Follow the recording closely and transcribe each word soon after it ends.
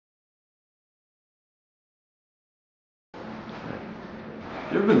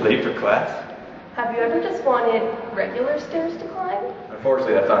You ever been late for class? Have you ever just wanted regular stairs to climb?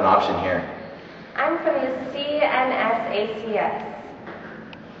 Unfortunately, that's not an option here. I'm from the CNSACS.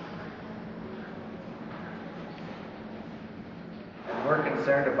 And we're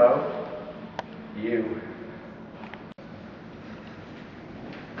concerned about you.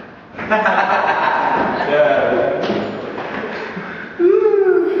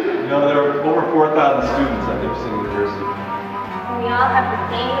 You know, there are over 4,000 students at Nipissing University. And we all have the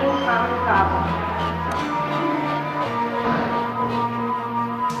same common problem.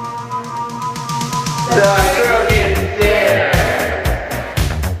 The crooked stairs!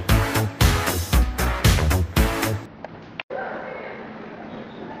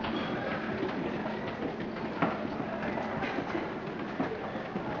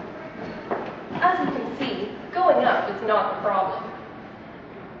 As you can see, going up is not the problem.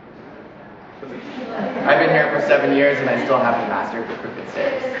 I've been here for 7 years and I still haven't mastered the crooked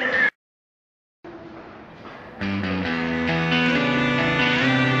stairs.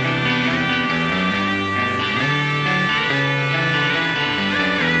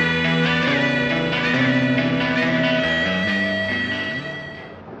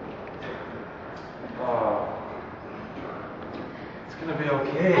 It's gonna be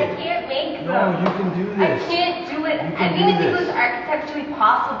okay. I can't make them. No, you can do I this. can't do it. You I can mean, do if it this. was architecturally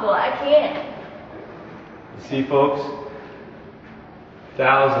possible, I can't. You see, folks,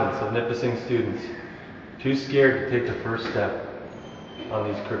 thousands of Nipissing students too scared to take the first step on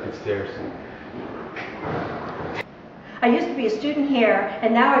these crooked stairs. I used to be a student here,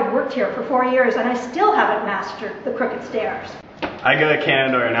 and now I've worked here for 4 years, and I still haven't mastered the crooked stairs. I go to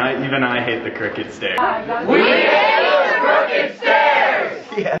Canada and even I hate the crooked stairs. We hate those crooked stairs!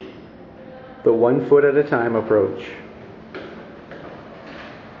 Yeah. The 1 foot at a time approach.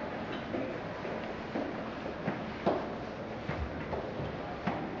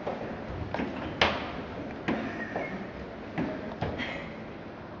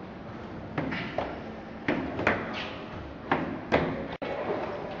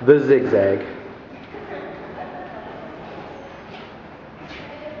 The zigzag.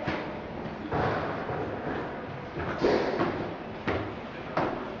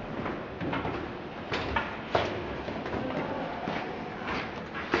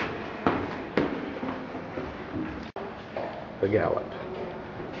 The gallop.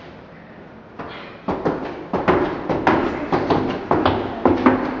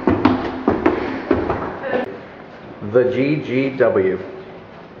 The GGW.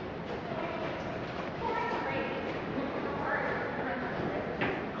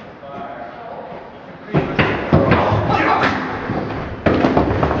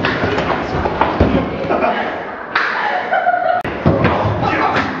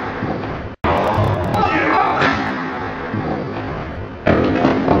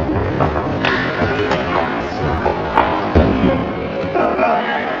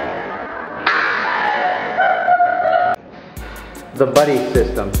 The buddy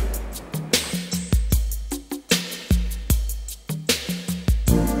system.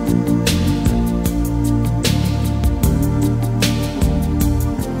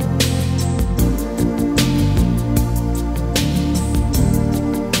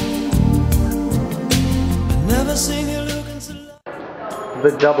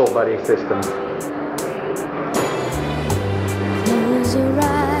 The double buddy system. Close your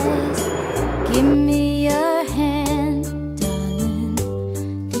eyes, give me your hand, darling.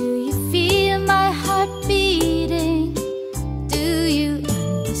 Do you feel my heart beating? Do you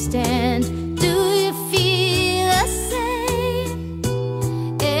understand? Do you feel the same?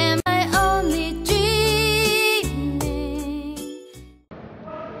 Am I only dreaming?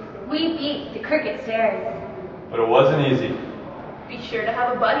 We beat the crooked stairs. But it wasn't easy. Be sure to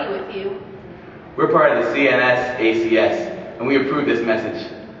have a buddy with you. We're part of the CNSACS, and we approve this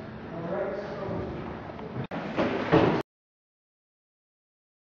message.